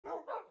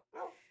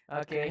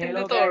Okay,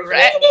 hello Little guys.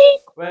 rat.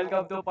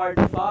 Welcome to part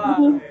 5.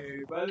 I'm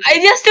Welcome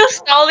just still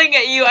scowling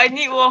at you. I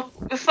need more.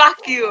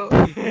 Fuck you.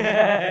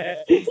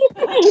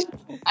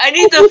 I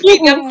need to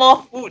feed them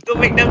more food to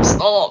make them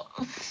stop.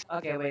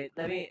 Okay, wait.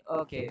 Let me.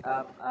 Okay.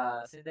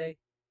 Cindy.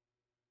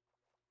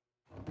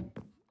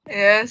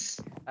 Yes,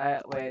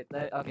 Wait.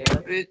 Okay.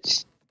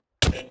 bitch.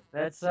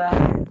 Let's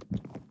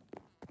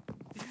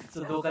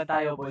Sudukan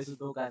tayo, boy.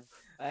 Sudukan.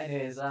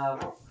 Anyways,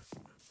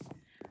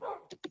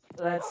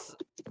 let's.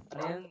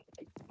 Ano yun?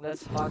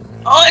 Let's hunt.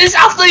 Oh, it's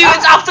after you.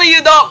 It's Ah! after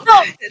you, dog.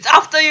 No. It's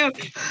after you.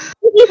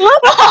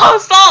 No,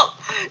 stop.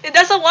 It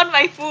doesn't want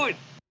my food.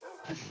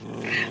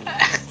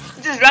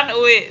 Just run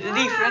away.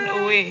 Leave. Run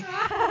away.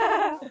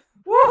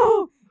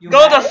 Woo! You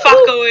Go the ran.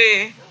 fuck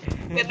away.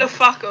 Get the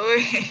fuck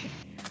away.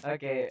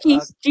 Okay.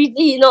 He's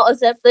treaty not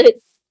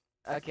accepted.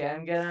 Okay.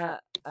 I'm gonna.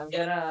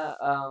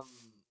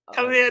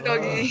 Come here,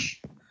 doggy.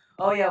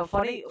 Oh yeah.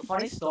 Funny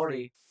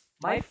story.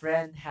 My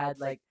friend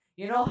had like.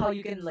 You know how you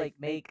can like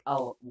make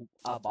a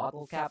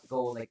bottle cap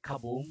go like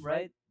kaboom,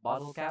 right?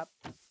 Bottle cap.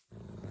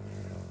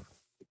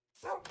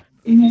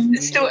 If you Mhm.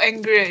 It's squeeze still it,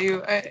 angry at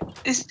you.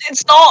 It's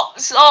stop.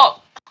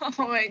 Stop. Oh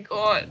my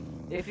god.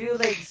 if you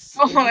like,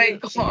 Oh my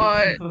if you,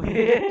 god.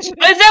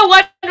 Is there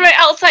one right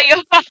outside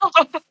your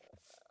house?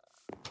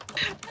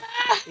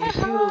 if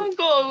you,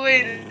 Go away,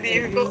 if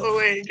leave. Go you,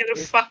 away. Get the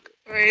if fuck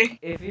away.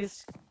 if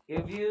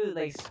you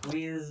like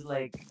squeeze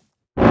like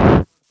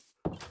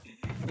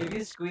if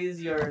you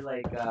squeeze your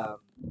like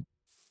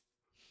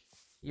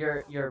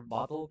your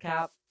bottle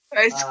cap,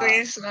 I uh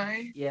squeeze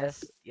my.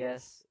 yes,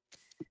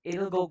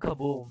 it'll go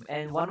kaboom.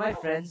 And one of my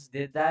friends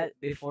did that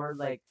before.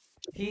 Like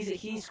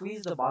he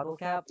squeezed the bottle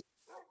cap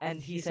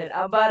and he said,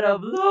 "I'm about to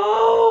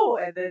blow,"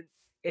 and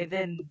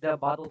then the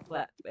bottle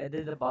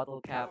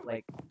cap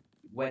like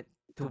went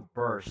to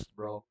burst,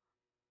 bro.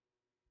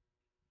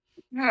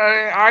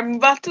 I'm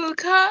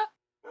Batuka.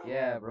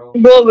 Yeah, bro.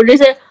 Bro, but they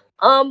say,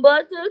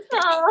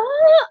 buttercup.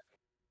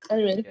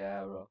 Anyway.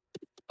 Yeah, bro.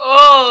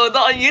 Oh,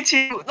 not on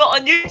YouTube.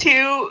 Not on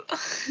YouTube.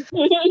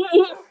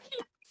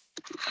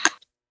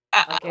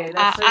 Ah, Okay, let's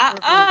ah, search ah, for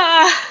food.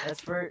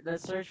 ah.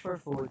 Let's search for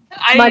food.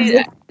 I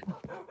Magic.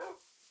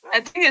 I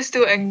think it's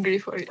still angry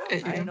for it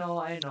at I you. know,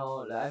 I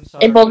know. I'm It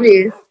sorry.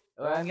 probably is.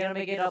 I'm gonna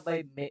make it up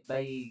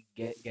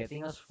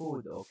getting us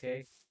food,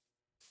 okay?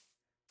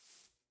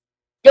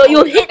 Yo, Oh,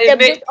 you hit the it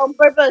bitch made. on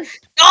purpose.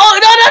 No!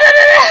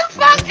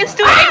 Fuck! It's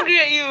still angry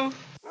at you.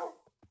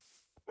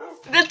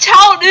 The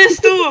child is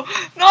too.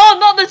 No,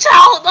 not the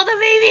child, not the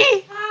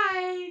baby.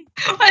 Hi.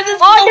 Why is it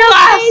Oh, so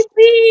fast? the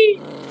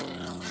baby!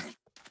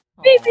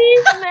 Baby Aw,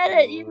 is mad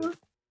at dude. you.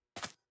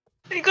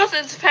 Because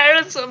its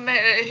parents are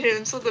mad at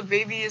him, so the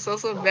baby is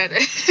also mad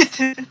at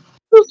him.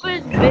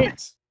 Stupid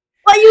bitch.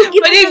 Why you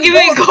Why do giving you him give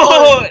me gold for?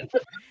 gold?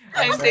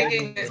 I'm I'm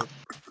taking burning it. it.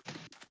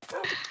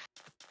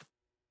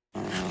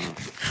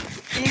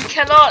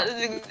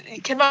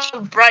 You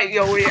cannot bribe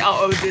your way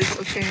out of this,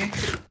 okay?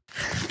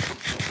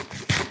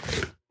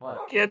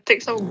 What? Yeah,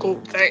 take some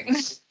gold back.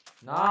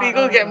 No, We no,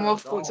 go no, get no, more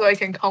food so I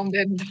can calm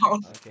them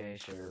down. Okay,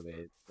 sure,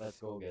 wait. Let's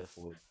go get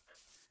food.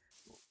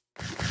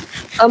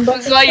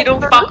 That's why you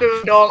don't fuck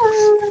with dogs.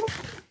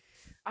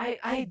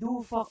 I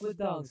do fuck with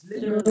dogs,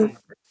 literally.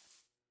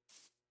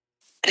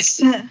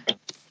 Oh,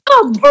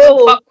 Don't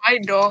bro. fuck my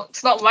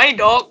dogs, not my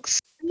dogs.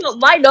 Not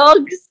my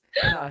dogs.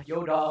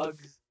 Yo,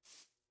 dogs.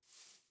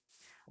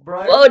 Bro,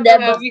 I Oh, remember that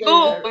Yeah, bastard.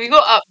 we go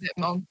up that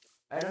mountain.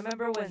 I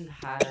remember when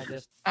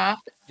Hannah Huh?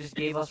 just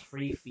gave us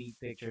free feed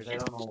pictures. I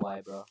don't know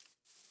why, bro.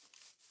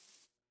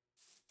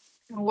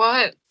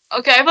 What?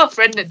 Okay, I have a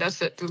friend that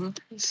does it too.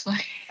 It's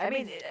like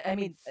Feed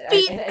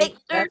That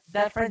pictures.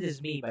 that friend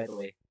is me, by the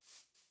way.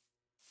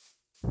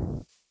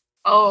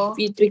 oh,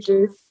 Feed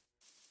pictures.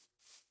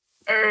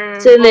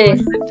 what Silly.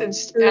 was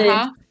sentence?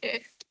 Silly.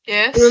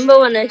 Yes. Remember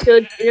when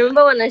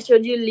I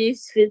showed you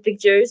Leaf's feed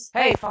pictures?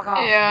 Hey, fuck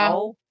off! Yeah.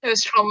 No, It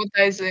was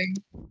traumatizing.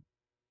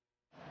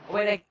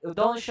 wait,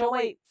 don't show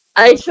my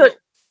I don't show showed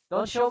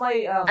don't show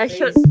my I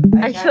showed face.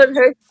 I showed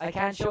her. I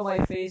can't show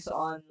my face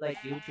on like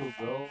YouTube,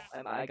 bro.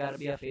 I gotta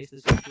be a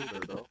faceless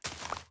YouTuber, bro.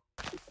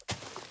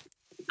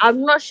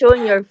 I'm not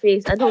showing your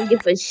face. I don't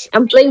give a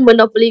I'm playing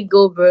Monopoly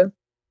Go, bro.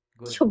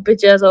 Good. Your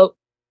bitch ass up.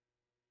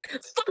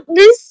 Fuck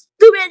this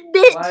stupid Why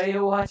bitch. are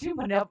you watching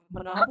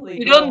Monopoly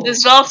You don't Go?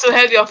 deserve to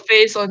have your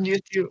face on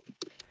YouTube. Dude.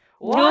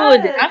 What?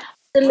 Huh?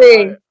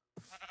 Silly.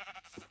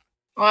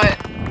 What?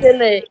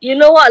 Silly. You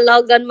know what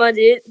Lao Ganma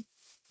did?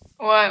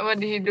 What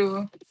did he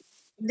do?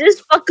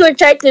 This fucker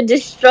tried to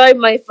destroy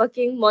my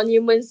fucking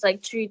monuments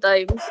like 3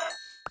 times.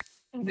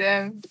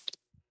 Damn.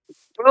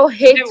 Bro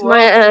Did it hates my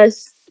work?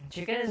 ass.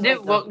 Chicken is Did like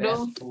it the work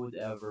though? best food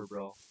ever,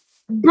 bro.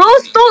 Bro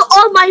stole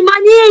all my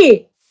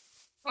money!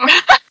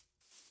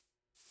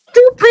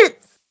 Stupid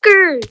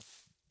fucker!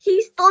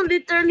 He stole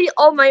literally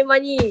all my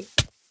money.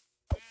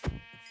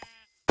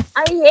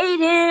 I hate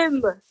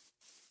him.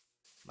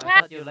 I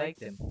thought you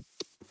liked him.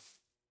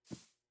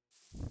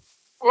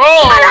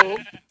 Whoa! Why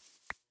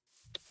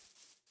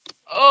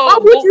Oh,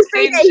 would both you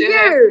say claim that to have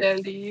here? their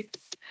lead.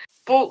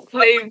 Both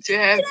claim to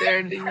have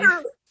their lead.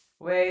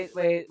 Wait,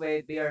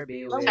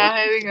 BRB, Oh, wait. Start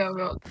having a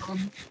meltdown.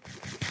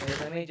 Wait,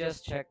 let me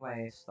just check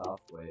my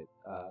stuff. Wait,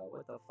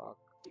 what the fuck?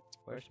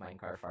 Where's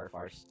Minecraft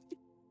first?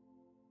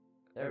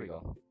 There we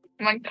go.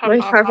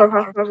 Minecraft. Minecraft,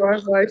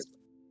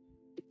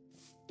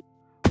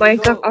 We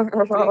go, we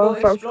go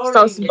Stop, exploring.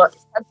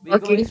 stop We go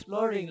talking.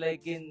 exploring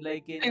like in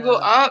I go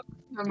up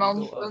the we go up.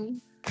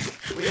 mountain.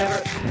 We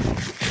never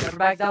never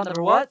back down.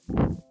 Never what?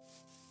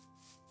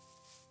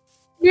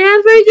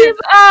 Never Give give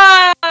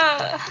up.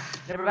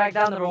 Never back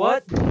down. Never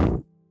what? Never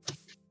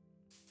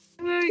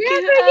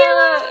give Never give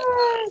up.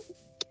 up.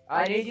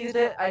 I need you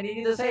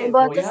to say it,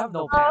 bro. But You the have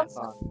no stuff, pants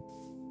on.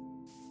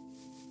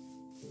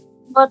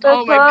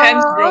 Oh, my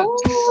pants broke.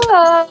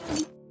 I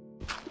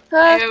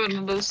buttercup. have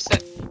another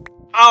set.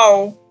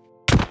 Ow.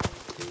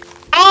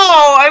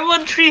 Ow! I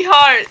won 3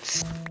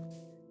 hearts.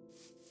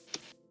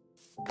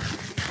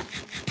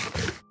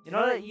 You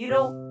know that you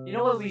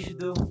know what we should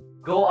do?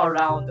 Go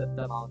around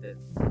the mountain.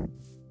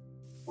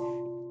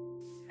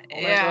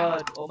 Yeah.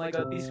 Oh my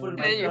god, peaceful And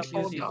then you Minecraft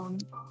fall music. down.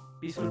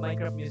 Peaceful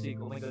Minecraft music.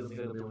 Oh my god, oh my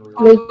god, oh my god.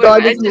 Oh My my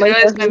god, I it's just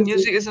realized my Minecraft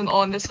music isn't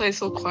on, that's why it's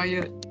so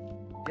quiet.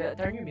 Yeah,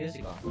 turn your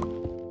music on.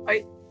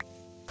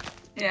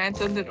 Yeah, I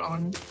turned it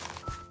on.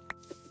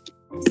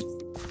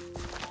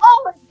 Oh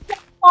my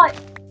god.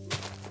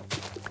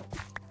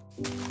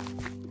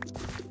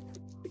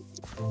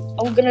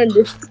 I'm gonna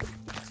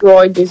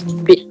destroy this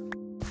bit.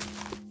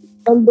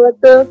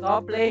 Butter.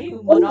 Stop playing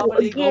Oh,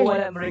 Monopoly Go again.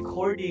 while I'm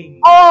recording.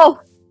 Oh,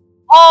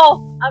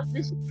 I'm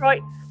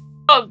destroyed.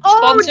 Oh, Oh,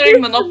 sponsoring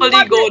this Monopoly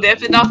mother- Go, they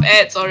have enough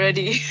ads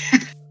already.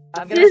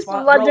 I'm gonna This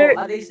sponsor, mother-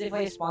 bro. At least if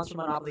I sponsor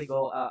Monopoly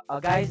Go,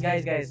 guys,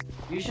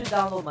 you should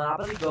download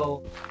Monopoly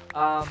Go.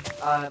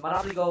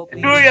 Monopoly Go,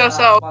 please, Do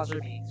yourself.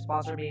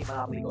 sponsor me,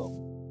 Monopoly Go.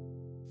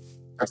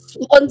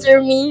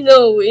 Sponsor me,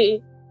 no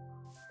way.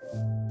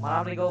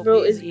 Monopoly Go,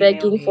 Bro please is email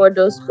begging me. for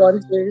those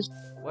sponsors.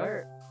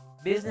 Where?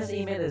 Business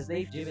email is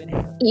Dave Jimin.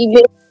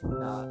 Email.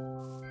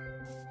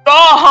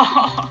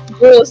 Oh!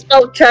 Bro,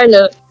 stop trying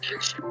to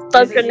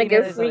Business get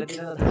email is freaks.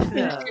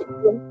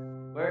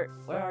 Where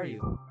are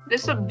you?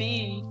 There's a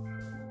bee.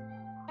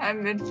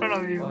 I'm in front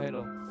of Oh, you.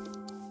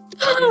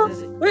 hello.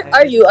 Where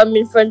are you? I'm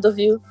in front of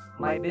you.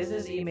 My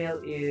business email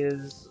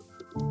is,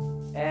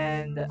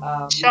 and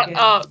Shut you can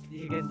up.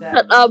 you can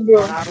Shut up,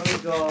 bro. Monopoly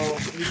Go,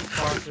 please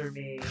sponsor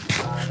me.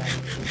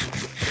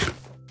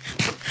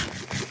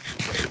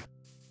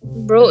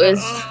 Bro is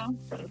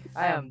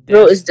I am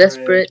bro is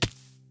desperate.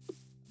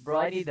 Bro,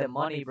 I need the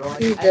money, bro.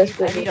 He's I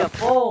desperate. need a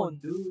phone,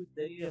 dude.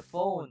 I need a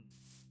phone.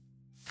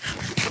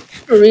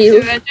 For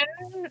real.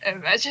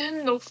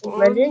 Imagine no phone.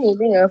 Imagine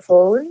needing a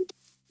phone.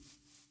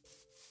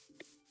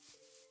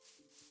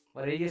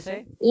 What did you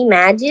say?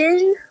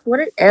 Imagine what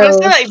There's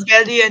else? like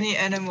barely any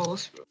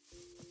animals, bro.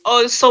 Oh,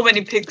 there's so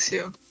many pigs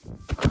here.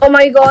 Oh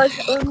my gosh,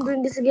 I'm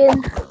doing this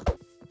again.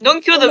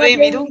 Don't kill the Imagine-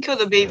 baby. Don't kill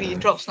the baby. It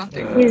drops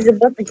nothing. He's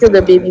about to kill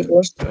the baby,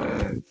 bro.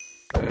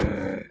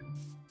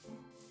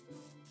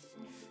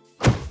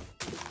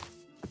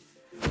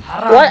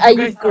 Why are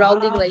you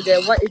growling like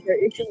that? What is your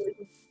issue?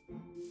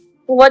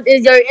 What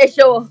is your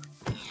issue?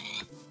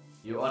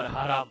 You are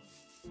haram.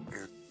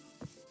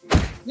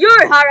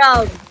 You're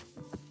haram.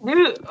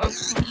 Dude,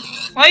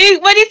 why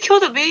do you kill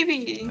the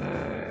baby?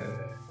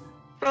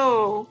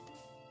 Bro.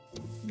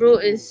 Bro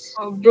is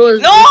Oh, bro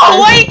is No!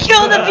 Why you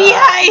kill the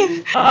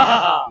beehive?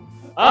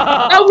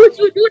 How would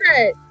you do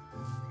that?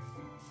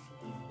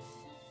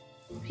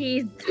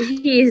 He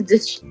is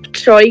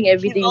destroying He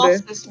everything, bro.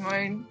 lost his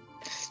mind.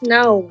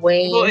 No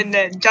way. Go in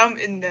there. Jump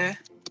in there.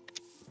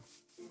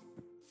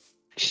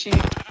 Sheep.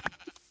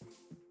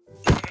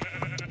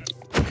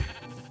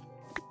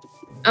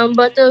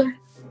 Butter.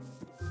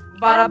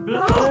 Bada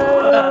blah.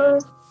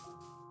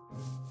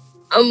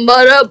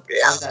 Butter.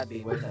 Where's that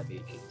bee? Where's that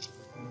bee?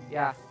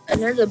 Yeah.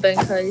 Another bank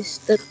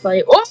heist. That's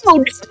funny.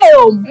 Oh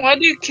damn! Why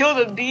do you kill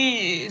the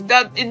bee?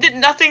 That it did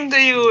nothing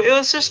to you. It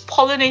was just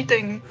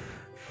pollinating.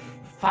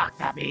 Fuck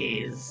the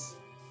bees.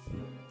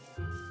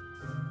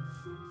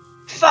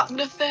 Fuck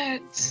the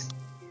feds.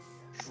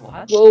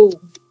 What? Whoa.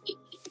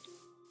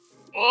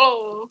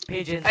 Whoa.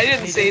 Pigeons. I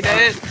didn't say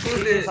that.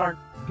 Who did?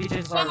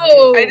 Pigeons are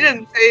Whoa. I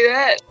didn't say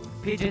that.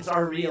 Pigeons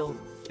are real.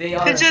 They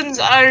are. Pigeons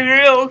are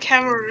real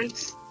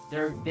cameras.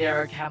 They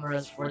are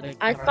cameras for the.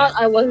 I thought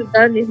I was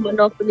done with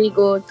Monopoly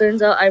Go.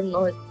 Turns out I'm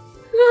not.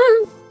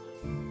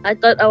 I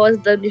thought I was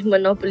done with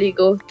Monopoly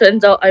Go.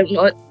 Turns out I'm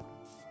not.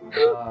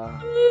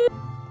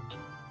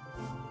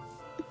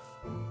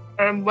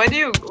 Where do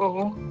you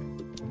go?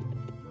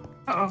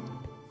 Oh.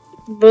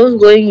 Bro's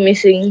going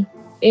missing.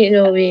 Ain't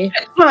no way.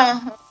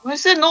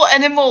 Where's there no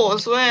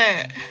animals?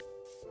 Where?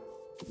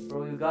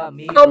 Bro, you got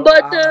me. Oh, Bro.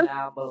 but,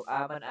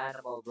 I'm an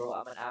animal, bro.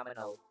 I'm an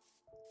animal.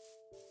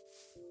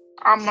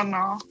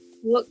 Amana.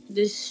 Look,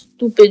 this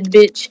stupid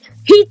bitch.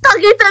 He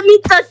targeted me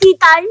 30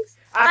 times.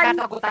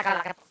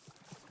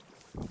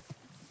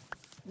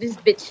 This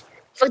bitch.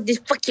 Fuck this.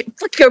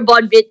 Fuck your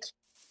bot, bitch.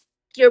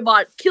 Your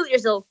bot. Kill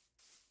yourself.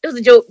 It was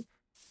a joke.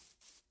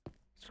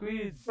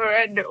 Squid. We're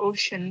at the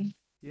ocean.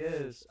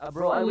 Yes.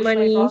 Bro, I wish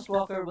Money. my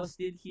Frostwalker was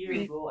still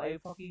here, bro. I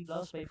fucking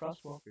lost my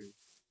Frostwalker.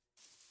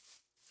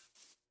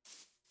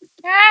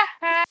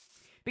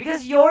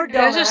 Because your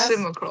Let's just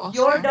swim across.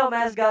 Yeah.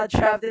 dumbass got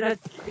trapped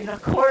in a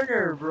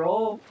corner,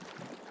 bro.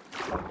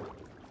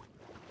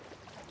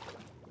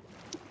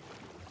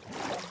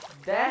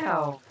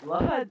 Damn,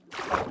 blood.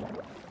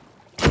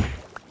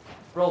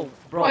 Bro,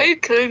 Why are you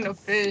killing the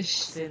fish?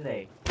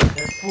 Cindy,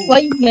 there's food. Why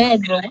you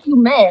mad, bro? Why you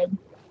mad?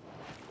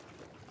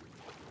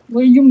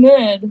 Why you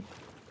mad?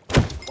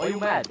 Why you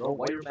mad, bro?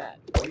 Why you mad?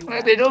 Why you Like,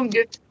 mad? they don't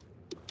get.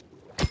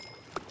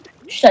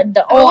 Shut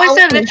the. How is Oh,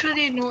 there ow.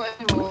 literally no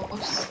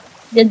animals?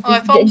 Get, Oh, I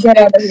get, found get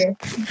out of pigs. here.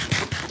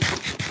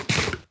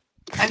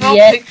 I found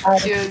Get pigs out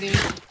of clearly.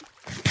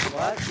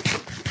 What?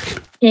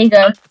 Hey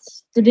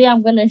guys, today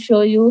I'm gonna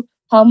show you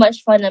how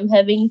much fun I'm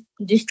having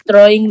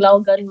destroying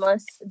Laugan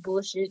Mas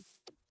bullshit.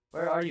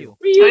 Where are you?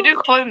 Why do you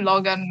call him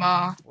Logan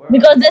Ma? Where are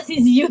Because you? that's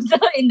his user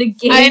in the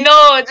game. I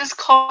know, just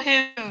call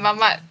him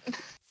Mamat.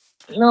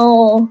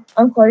 No,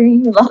 I'm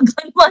calling him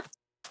Laugan Mas.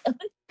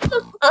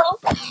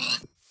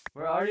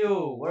 Where are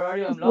you? Where are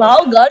you? I'm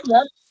lost. Laugan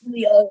Mas.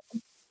 Real.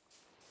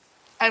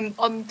 I'm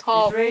on It's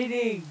top.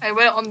 raining. I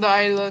went on the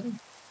island.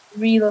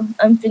 Real.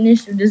 I'm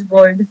finished with this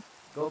board.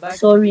 Go back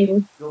So to the real.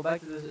 beach. Go back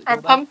to the. Are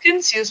Go back.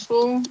 pumpkins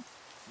useful?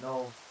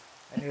 No.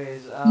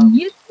 Anyways,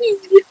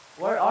 Yippee.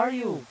 where are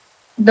you?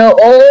 The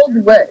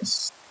Old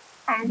West.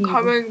 I'm Real.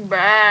 coming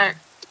back.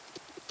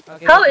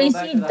 Okay, How let's go is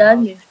back he to the done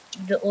house.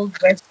 with the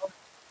Old West?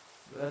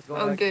 Let's go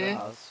back to the Okay.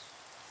 house.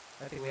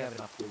 I think we have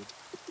enough food.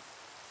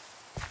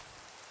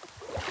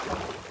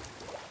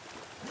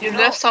 You No.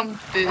 left some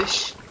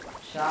fish.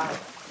 Shot.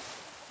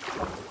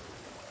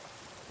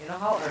 You know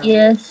how earlier?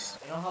 Yes.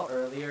 You know how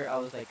earlier I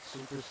was like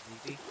super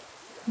sleepy.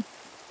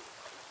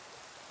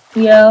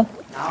 Yeah.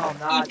 Now I'm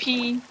not.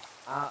 EP.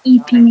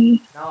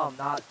 EP. Now I'm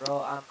not,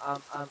 bro.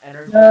 I'm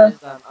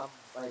energized.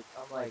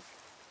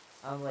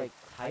 I'm like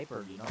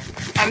hyper, you know.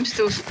 I'm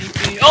still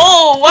sleepy.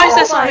 Oh, why is Oh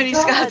there so my many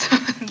God.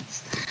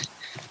 skeletons?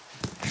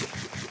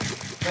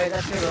 Wait,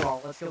 let's kill them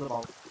all. Let's kill them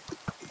all.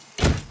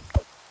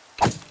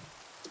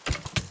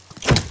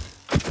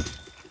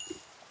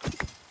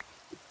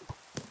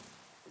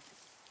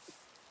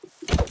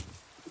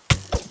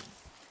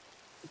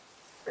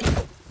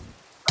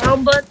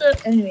 Butter.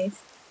 Anyways.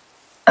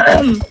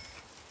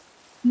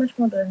 Much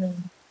more than me.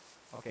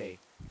 Okay.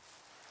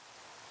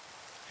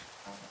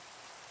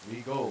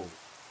 We go.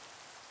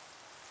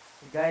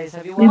 Guys,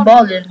 We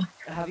ballin'.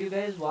 have you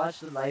guys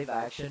watched the live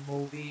action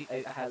movie?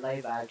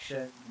 Live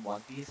action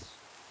One Piece.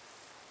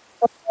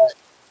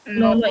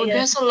 No, not yet.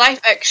 There's a live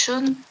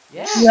action.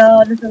 Yeah.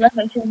 Yeah, there's a live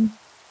action.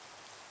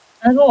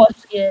 I haven't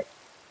watched it yet.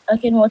 I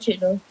can watch it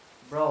though.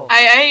 Bro.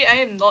 I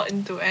am not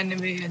into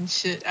anime and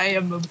shit. I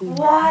am a boomer.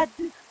 What?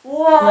 Yeah,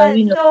 What?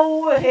 we know.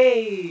 No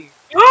way.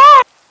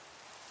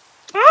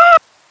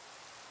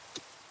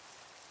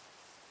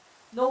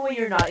 No way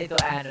you're not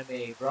into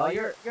anime, bro.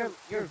 You're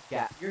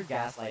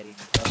gaslighting me,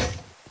 bro.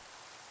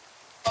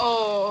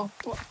 Oh,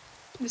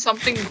 did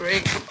something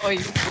break? Oh,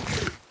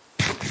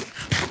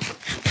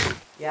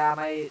 Yeah,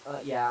 my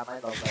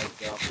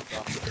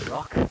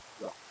love life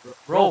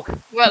broke.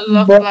 what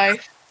love Broke.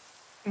 life?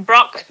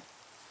 Brock.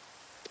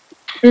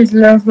 His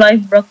love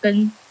life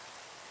broken.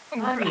 I'm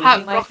using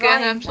my Heartbroken.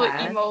 frying I'm so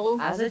pan emo.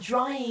 as a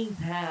drying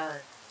pan.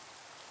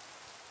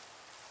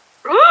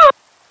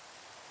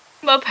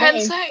 My That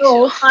is pansexual.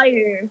 so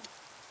fire.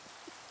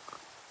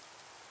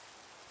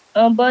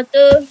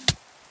 Butter.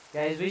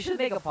 Guys, we should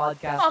make a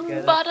podcast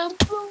together. Bottom.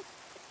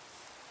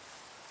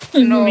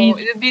 No,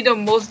 Really? it'd be the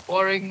most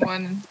boring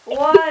one.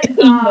 What?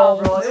 No, Nah,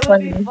 bro. it's It would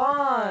be funny.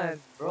 fun,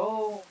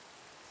 bro.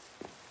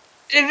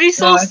 It'd be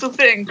so Nah.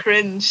 stupid and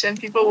cringe, and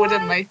people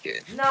wouldn't like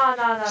it. No.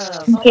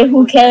 Okay,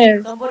 who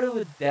cares? Somebody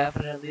would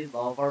definitely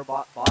love our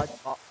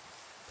podcast.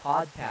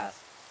 Podcast.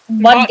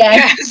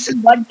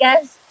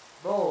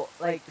 Bro,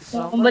 like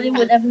Somebody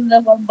would ever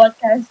love our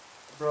podcast.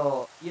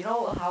 Bro, you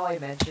know how I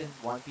mentioned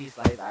One Piece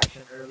live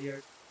action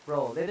earlier?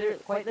 Bro,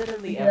 quite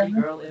literally Yeah. every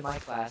girl in my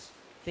class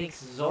thinks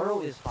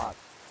Zoro is hot.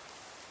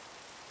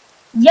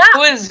 Yeah.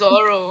 Who is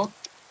Zoro?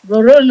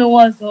 Zoro no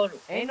one Zoro.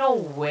 Ain't no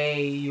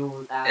way you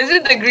would ask Is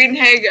it the that. green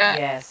hair guy?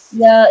 Yes.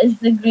 Yeah, it's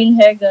the green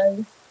hair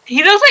guy.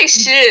 He looks like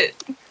shit.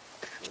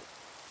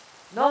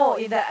 No,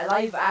 in the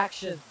live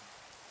action.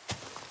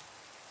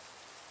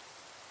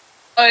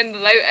 Oh, in the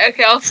live.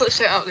 Okay, I'll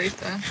search it out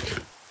later.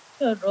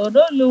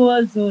 Zoro no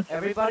one Zoro.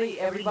 Everybody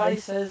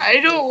says I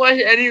don't watch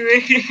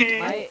anime.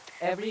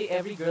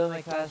 every girl in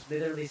my class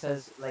literally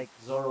says like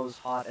Zoro's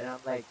hot, and I'm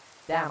like,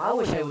 damn, I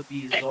wish I would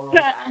be Zoro's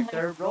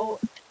actor, bro.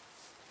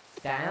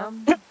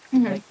 Damn.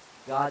 Like,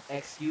 God,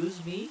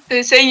 excuse me.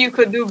 They say you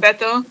could do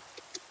better.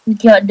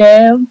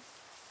 Goddamn.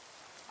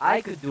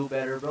 I could do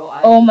better, bro.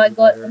 Oh my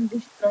god, I'm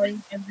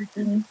destroying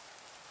everything.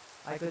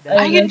 I could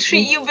I definitely. can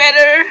treat you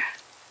better.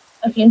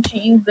 I can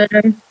treat you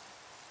better.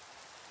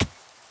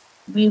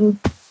 Will.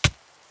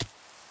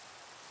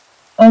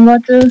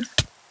 Butter.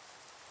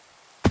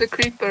 The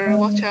creeper,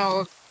 watch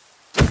out.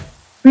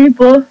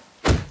 People.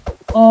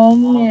 Oh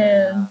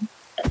man.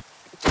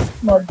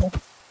 Mother.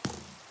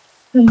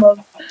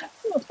 Mother.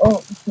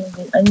 Oh, okay.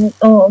 Wait, I need.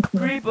 Oh, okay.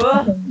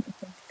 Creeper.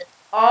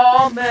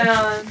 Oh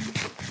man.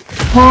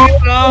 Oh,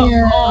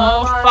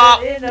 Oh, Mine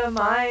fuck. in the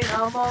mine,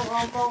 among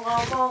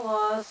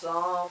us,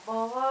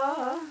 among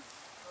us.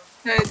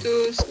 Side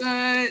to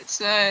side,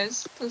 side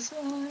to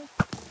side.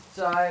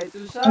 Side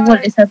to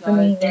what side, is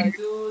happening there? side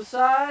to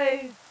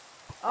side,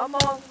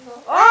 among.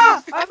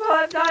 Ah,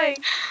 I'm dying.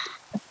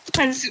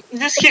 And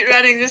just keep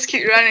running, just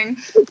keep running.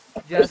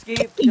 Just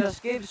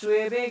keep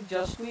swimming,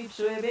 just keep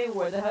swimming.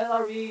 Where the hell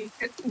are we?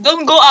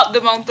 Don't go up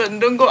the mountain,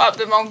 don't go up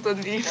the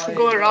mountain, leave. Why,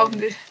 Go why?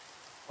 around it.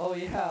 Oh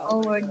yeah, oh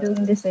Oh, my we're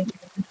doing god. this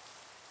again.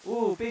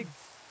 Ooh, pig.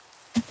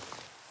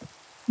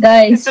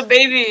 It's a Guys,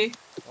 baby.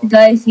 Okay.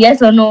 guys,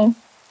 yes or no?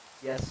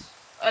 Yes.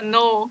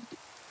 No.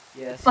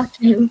 Fuck Yes.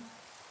 you.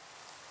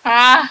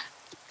 Ah.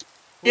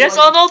 Who Yes are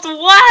or you? no to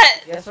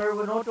what? Yes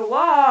or no to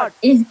what?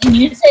 If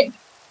you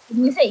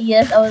said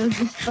yes, I would have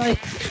destroyed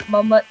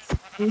Mamad's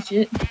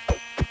bullshit.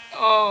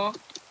 Oh.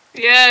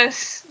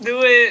 Yes,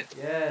 do it.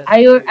 Yes.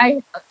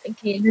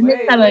 Okay, the next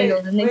Wait, time I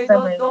will. wait, The next wait!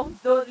 time I will.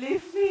 Don't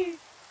leave me.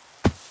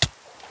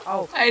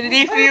 Ow! I Oh,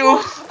 leave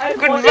you. I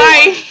have one Goodbye.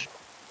 heart.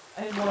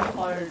 I have one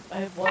heart. I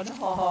have one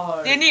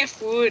Do you heart. need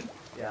food?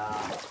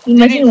 Yeah. Do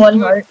you need Imagine one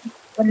food? heart.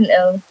 What an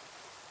L.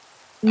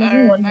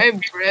 Imagine one heart. My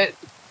bread.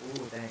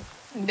 Ooh, thanks.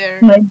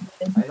 There. My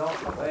bread. I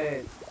don't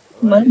wait.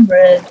 Where My is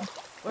bread.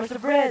 where's the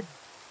bread?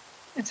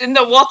 It's in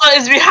the water.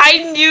 It's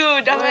behind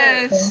you,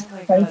 Where? dumbass. Oh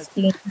my god!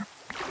 Feisty.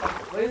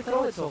 Why you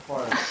throw it so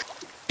far?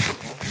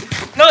 Monkey?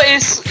 No,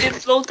 it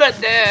floated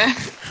there.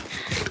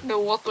 The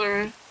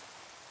water.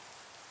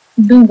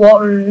 Do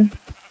water.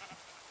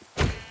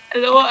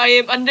 Hello, I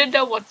am under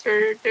the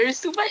water. There is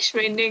too much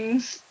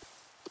raining.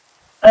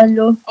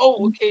 Hello.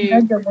 Oh,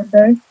 okay. The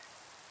water.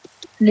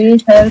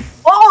 Please help.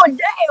 Oh,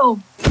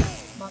 damn!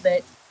 My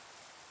bad.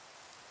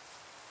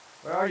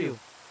 Where are you?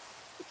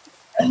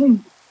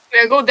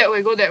 Yeah, go that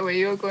way. Go that way.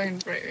 You're going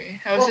the right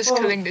way. I was Oh, just oh.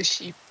 killing the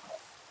sheep.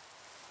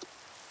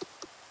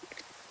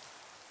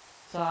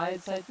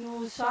 Side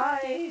to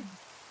side.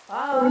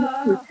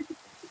 Ah.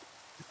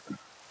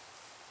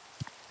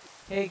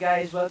 Hey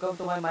guys, welcome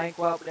to my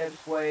Minecraft Let's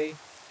Play.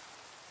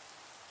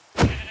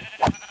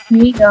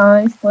 Hey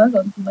guys,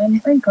 welcome to my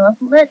Minecraft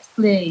Let's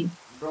Play.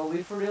 Bro,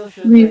 we for real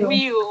should Real.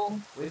 Wheel.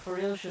 we for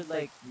real should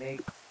like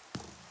make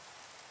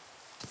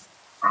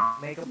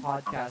a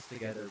podcast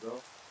together,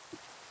 bro.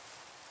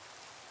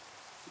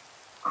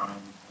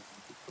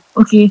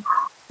 Okay,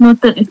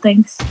 noted.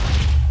 Thanks.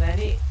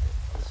 Many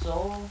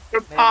so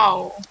many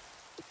Pow.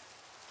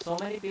 so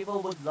many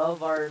people would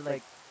love our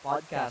like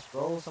podcast,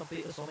 bro.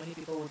 So many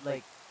people would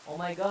like, oh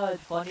my god,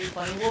 funny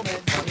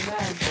woman, funny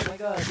man, oh my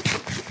god.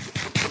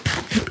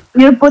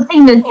 You're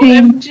putting the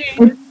three.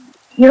 OMG.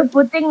 You're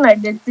putting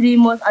like the three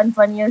most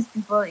unfunniest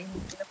people in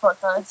the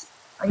podcast.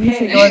 Are you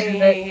sure Hey you want to hey do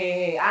that? hey hey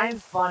hey, I'm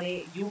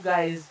funny. You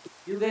guys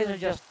are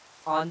just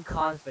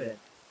unconfident.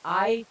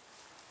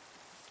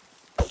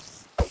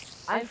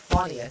 I'm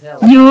funny as hell.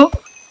 You?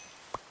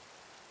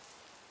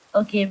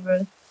 Okay,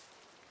 bro.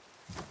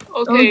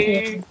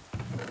 Okay.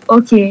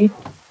 Okay.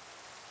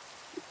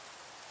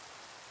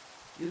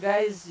 You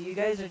guys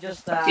are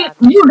just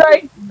You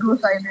guys go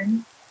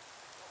silent.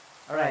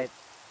 alright.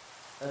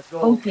 Let's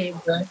go. Okay,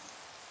 bro.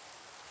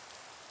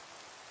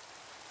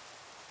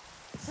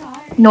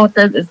 Side,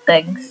 Noted.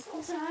 Thanks.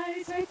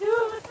 side,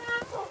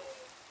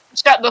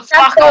 Shut the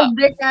Shut fuck those up.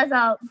 bitch ass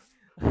up.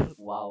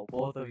 wow,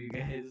 both of you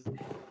guys.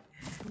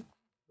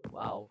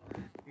 Wow,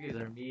 you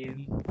guys are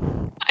mean.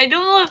 I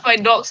don't know if my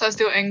dogs are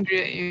still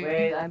angry at you.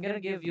 Wait, I'm gonna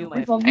give you my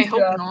We food. I probably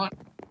hope should. not.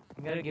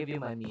 I'm gonna give you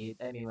my meat.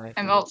 I mean my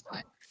I'm food.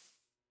 outside.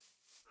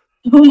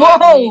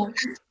 What meat?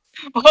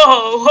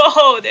 Whoa!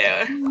 Whoa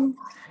there.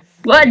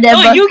 What the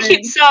No, you bastard?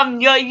 keep some.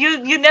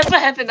 You never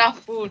have enough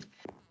food.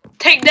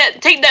 Take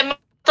that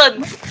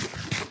mutton.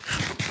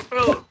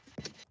 Bro.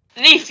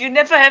 Leaf, you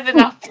never have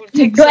enough food.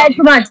 Take Go ahead, some.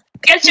 come on.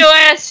 Get your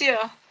ass here.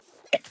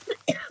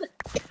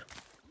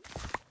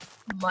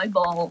 My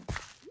ball.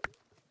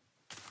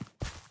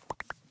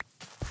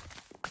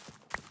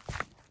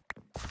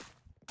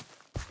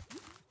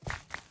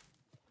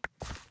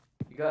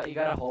 You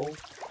got a hole?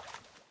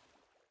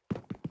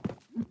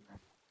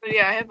 But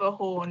yeah, I have a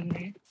hole on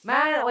me.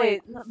 Man,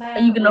 wait, Are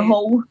you gonna wait.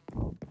 hold?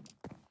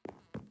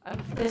 I'm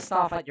pissed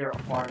off at your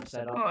farm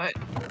setup. What?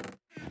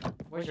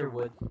 Where's your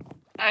wood?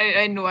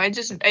 I know. I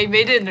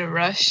made it in a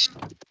rush.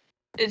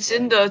 It's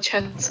in the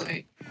chest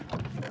like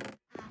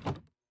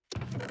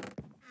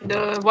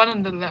the one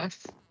on the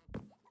left.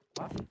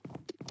 What?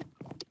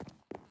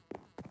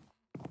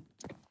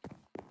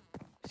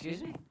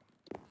 Excuse me?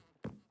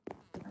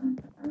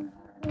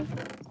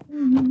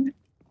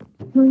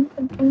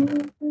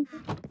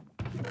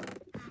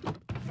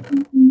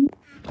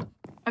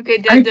 Okay,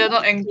 they're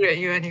not angry at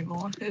you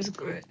anymore. That's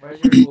good. Where's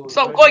your food?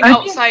 Stop Where's going your I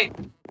food? think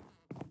outside.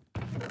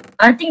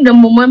 I think the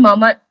moment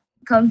Mamat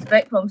comes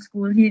back from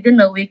school, he's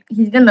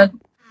gonna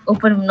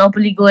open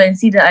Monopoly Go and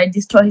see that I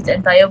destroy his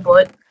entire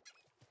board.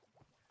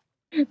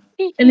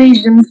 And then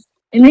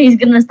he's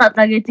gonna start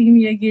targeting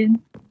me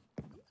again.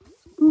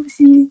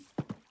 Oopsie.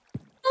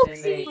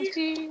 Cindy.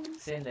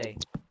 Cindy.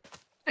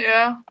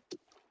 Yeah.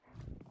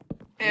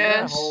 You got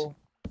a Yes. hole.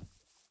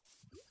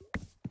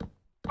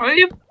 Are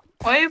you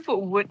Why you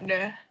put wood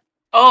there?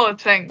 Oh,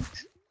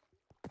 thanks.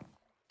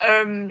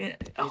 There's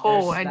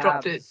Oh, I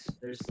dropped it. slabs.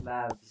 There's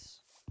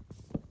slabs.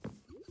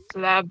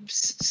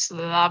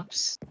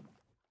 Slabs.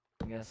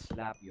 I'm gonna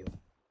slap you.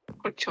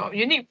 Good job.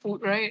 You need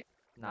food, right?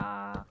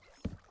 Nah,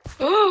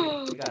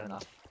 No, we got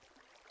enough.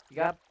 You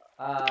got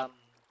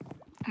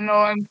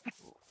I'm.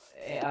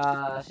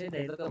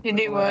 Sydney, You look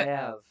need at what I what?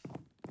 have.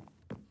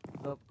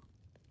 Look.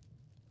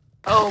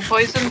 Oh,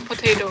 poison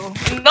potato.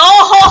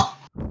 No!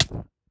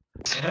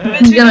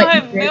 Bitch, He's we gonna don't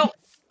eat have it. milk.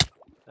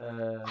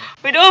 uh,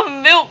 We don't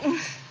have milk.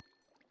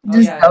 oh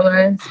Just yeah,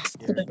 cover to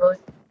here. the goat.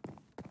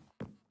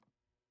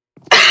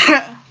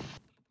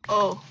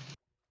 Oh.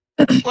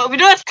 Well, we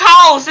don't have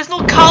cows. There's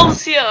no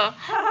cows here.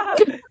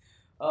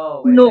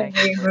 Oh wait, No thank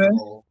you way, for the bro.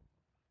 hole.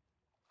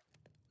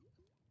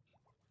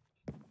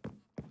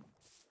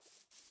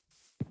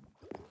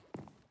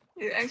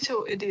 You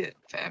actual idiot,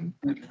 fam.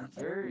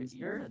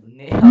 You're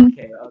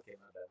okay,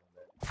 my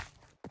bad.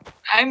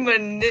 I'm a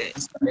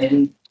nit.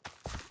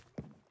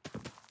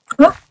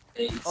 Huh?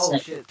 Oh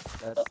shit,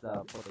 that's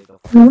the potato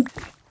Hmm? farm.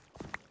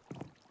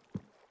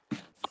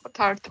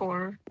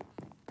 Tartar.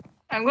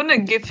 I'm gonna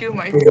give you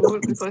my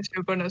food because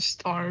you're gonna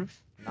starve.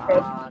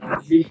 Nah,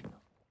 no.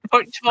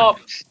 Pork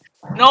chops.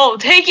 No,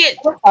 take it!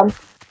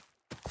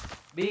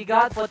 We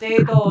got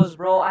potatoes,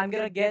 bro. I'm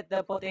gonna get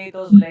the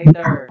potatoes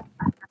later.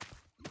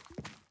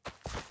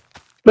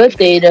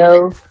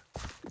 Potato.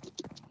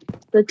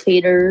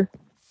 Potato.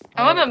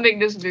 I wanna make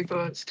this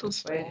bigger, it's too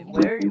Wait, small.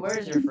 where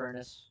is your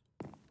furnace?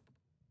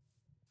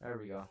 There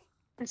we go.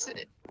 It's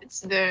it's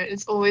there,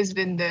 it's always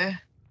been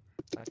there.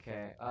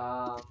 Okay.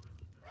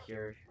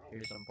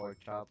 Here's some pork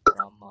chop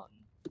from mutton.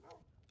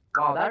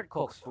 Wow, that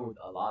cooks food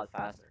a lot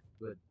faster.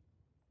 Good.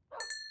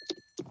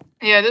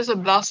 Yeah, there's a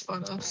blast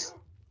furnace.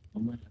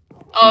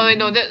 Oh wait,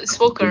 no, that's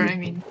smoker, I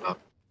mean. Oh.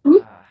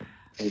 Ah.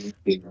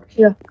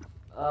 Yeah.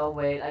 Oh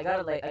wait, I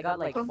got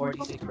like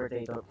 46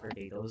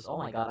 potatoes. Oh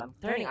my god, I'm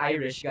turning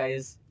Irish,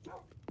 guys.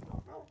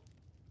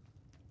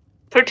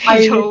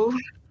 Potato.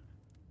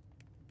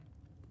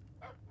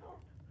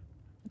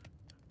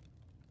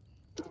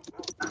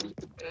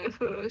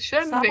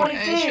 Stop putting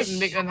I should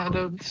make fish.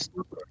 another.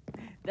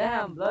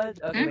 Damn, blood.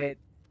 Okay, Hmm? wait.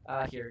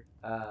 Here.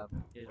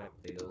 Here's my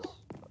potatoes.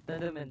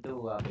 Turn them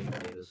into baked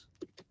potatoes.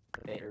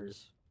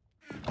 Potatoes.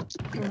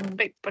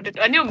 Baked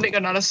potato. I need to make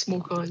another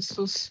smoker.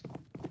 It's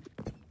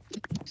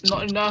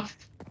not enough.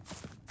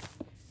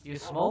 You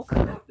smoke?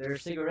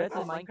 There's cigarettes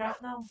in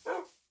Minecraft now?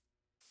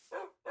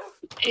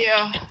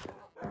 Yeah,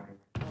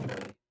 No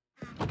way.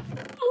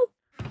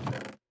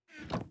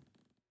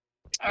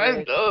 I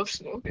Wait, love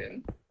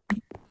smoking.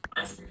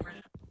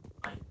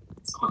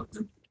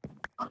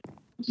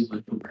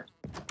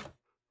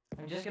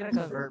 I'm just gonna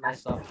convert my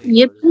stuff to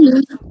Yep.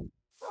 yours.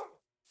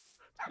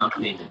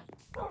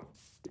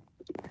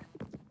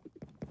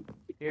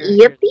 Here's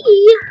Yippee.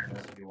 one.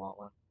 If you want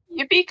one.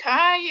 Yippee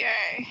ki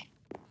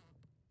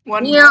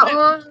 1 Yeah.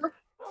 minute.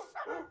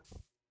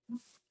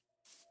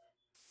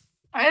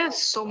 I have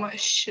so much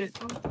shit.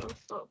 What the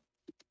fuck?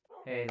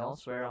 Hey, don't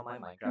swear on my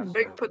Minecraft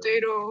Baked server.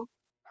 potato.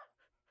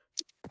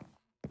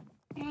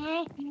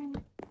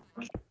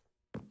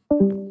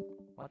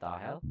 What the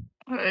hell?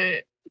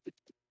 Wait,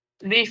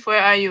 Leaf,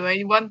 where are you?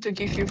 I want to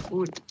give you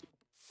food.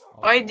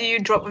 Why do you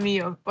drop me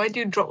a? Why do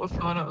you drop a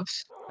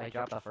furnace? I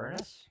dropped a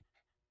furnace?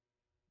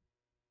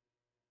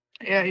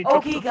 Yeah, you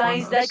dropped Okay, the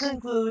guys, that furnace.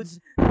 concludes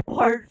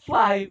part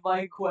 5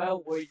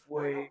 Minecraft.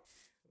 Wait.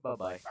 Bye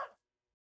bye.